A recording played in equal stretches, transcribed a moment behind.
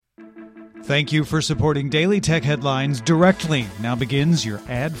Thank you for supporting Daily Tech Headlines directly. Now begins your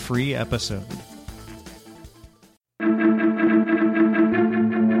ad-free episode.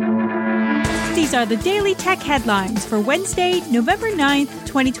 These are the Daily Tech Headlines for Wednesday, November 9th,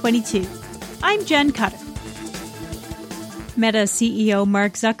 2022. I'm Jen Cutter. Meta CEO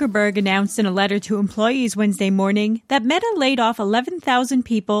Mark Zuckerberg announced in a letter to employees Wednesday morning that Meta laid off 11,000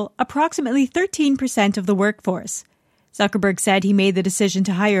 people, approximately 13% of the workforce. Zuckerberg said he made the decision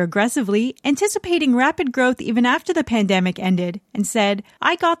to hire aggressively, anticipating rapid growth even after the pandemic ended, and said,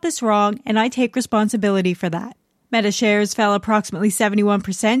 "I got this wrong and I take responsibility for that." Meta shares fell approximately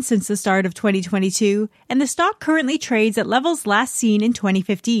 71% since the start of 2022, and the stock currently trades at levels last seen in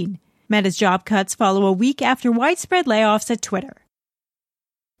 2015. Meta's job cuts follow a week after widespread layoffs at Twitter.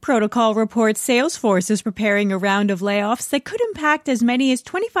 Protocol reports Salesforce is preparing a round of layoffs that could impact as many as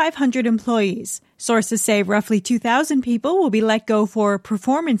 2,500 employees. Sources say roughly 2,000 people will be let go for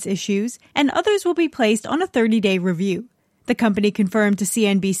performance issues, and others will be placed on a 30-day review. The company confirmed to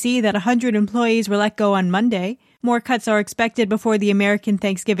CNBC that 100 employees were let go on Monday. More cuts are expected before the American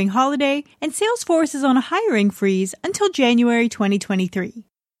Thanksgiving holiday, and Salesforce is on a hiring freeze until January 2023.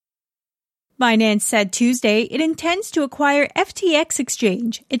 Binance said Tuesday it intends to acquire FTX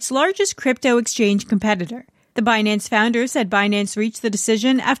Exchange, its largest crypto exchange competitor. The Binance founder said Binance reached the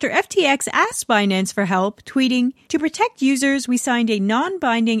decision after FTX asked Binance for help, tweeting, "To protect users, we signed a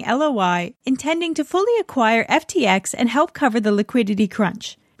non-binding LOI intending to fully acquire FTX and help cover the liquidity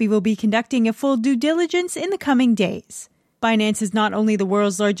crunch. We will be conducting a full due diligence in the coming days." Binance is not only the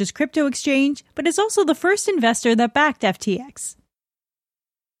world's largest crypto exchange, but is also the first investor that backed FTX.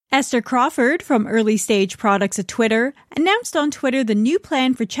 Esther Crawford from Early Stage Products at Twitter announced on Twitter the new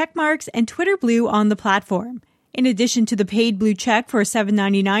plan for checkmarks and Twitter Blue on the platform. In addition to the paid blue check for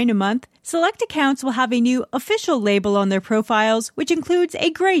 $7.99 a month, select accounts will have a new official label on their profiles, which includes a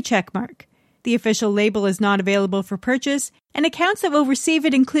gray checkmark. The official label is not available for purchase, and accounts that will receive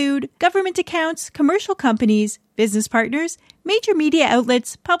it include government accounts, commercial companies, business partners, major media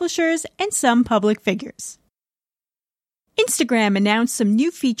outlets, publishers, and some public figures. Instagram announced some new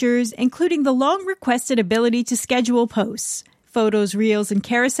features, including the long-requested ability to schedule posts. Photos, reels, and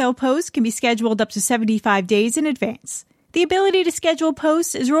carousel posts can be scheduled up to 75 days in advance. The ability to schedule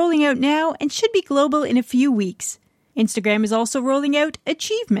posts is rolling out now and should be global in a few weeks. Instagram is also rolling out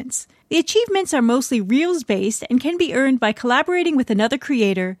achievements. The achievements are mostly reels-based and can be earned by collaborating with another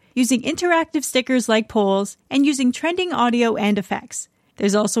creator, using interactive stickers like polls, and using trending audio and effects.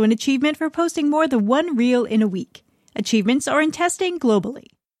 There's also an achievement for posting more than one reel in a week. Achievements are in testing globally.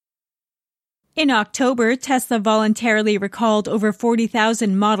 In October, Tesla voluntarily recalled over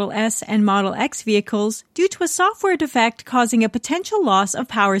 40,000 Model S and Model X vehicles due to a software defect causing a potential loss of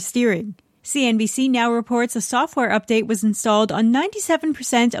power steering. CNBC now reports a software update was installed on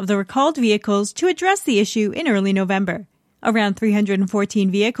 97% of the recalled vehicles to address the issue in early November. Around 314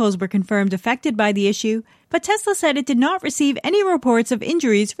 vehicles were confirmed affected by the issue, but Tesla said it did not receive any reports of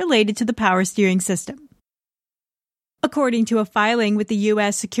injuries related to the power steering system. According to a filing with the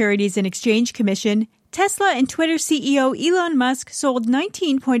U.S. Securities and Exchange Commission, Tesla and Twitter CEO Elon Musk sold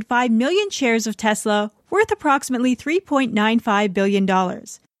 19.5 million shares of Tesla, worth approximately $3.95 billion.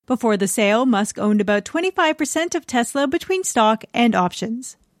 Before the sale, Musk owned about 25% of Tesla between stock and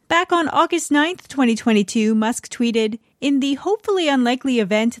options. Back on August 9th, 2022, Musk tweeted, "In the hopefully unlikely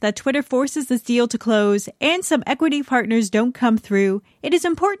event that Twitter forces this deal to close and some equity partners don't come through, it is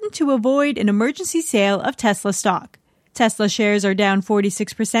important to avoid an emergency sale of Tesla stock." Tesla shares are down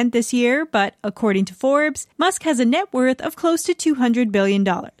 46% this year, but according to Forbes, Musk has a net worth of close to $200 billion.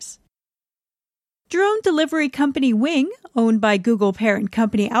 Drone delivery company Wing, owned by Google parent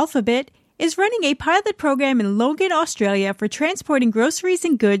company Alphabet, is running a pilot program in Logan, Australia for transporting groceries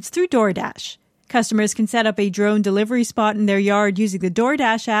and goods through DoorDash. Customers can set up a drone delivery spot in their yard using the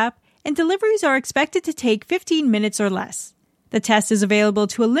DoorDash app, and deliveries are expected to take 15 minutes or less. The test is available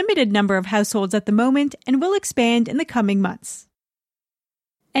to a limited number of households at the moment and will expand in the coming months.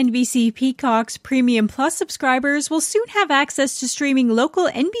 NBC Peacock's Premium Plus subscribers will soon have access to streaming local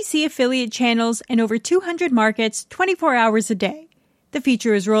NBC affiliate channels in over 200 markets 24 hours a day. The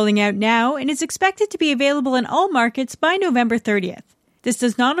feature is rolling out now and is expected to be available in all markets by November 30th. This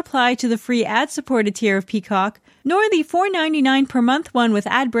does not apply to the free ad-supported tier of Peacock, nor the $4.99 per month one with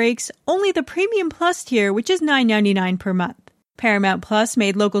ad breaks, only the Premium Plus tier, which is $9.99 per month. Paramount Plus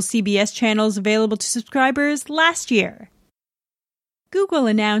made local CBS channels available to subscribers last year. Google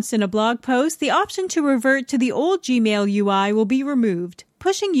announced in a blog post the option to revert to the old Gmail UI will be removed,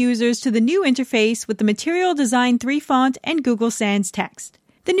 pushing users to the new interface with the Material Design 3 font and Google Sans text.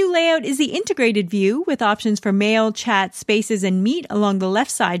 The new layout is the integrated view with options for Mail, Chat, Spaces, and Meet along the left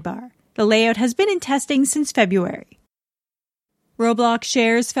sidebar. The layout has been in testing since February. Roblox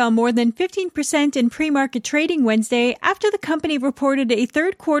shares fell more than 15% in pre-market trading Wednesday after the company reported a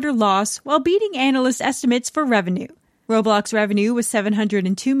third-quarter loss while beating analyst estimates for revenue. Roblox revenue was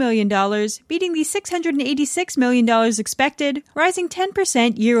 $702 million, beating the $686 million expected, rising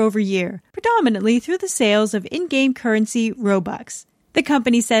 10% year-over-year, predominantly through the sales of in-game currency Robux. The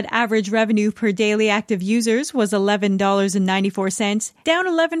company said average revenue per daily active users was $11.94, down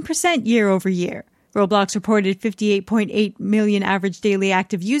 11% year-over-year. Roblox reported 58.8 million average daily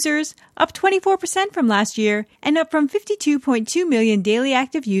active users, up 24% from last year, and up from 52.2 million daily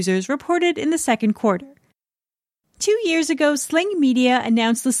active users reported in the second quarter. 2 years ago, Sling Media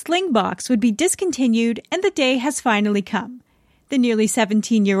announced the Sling Box would be discontinued, and the day has finally come. The nearly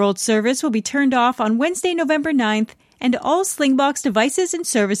 17-year-old service will be turned off on Wednesday, November 9th, and all Slingbox devices and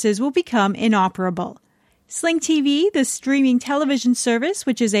services will become inoperable. Sling TV, the streaming television service,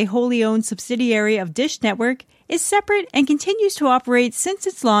 which is a wholly owned subsidiary of Dish Network, is separate and continues to operate since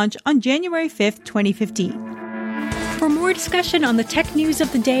its launch on January 5, 2015. For more discussion on the tech news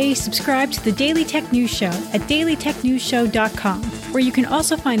of the day, subscribe to the Daily Tech News Show at dailytechnewsshow.com, where you can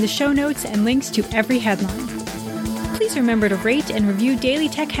also find the show notes and links to every headline. Please remember to rate and review Daily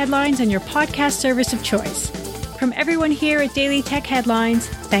Tech Headlines on your podcast service of choice. From everyone here at Daily Tech Headlines,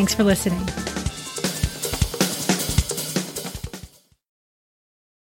 thanks for listening.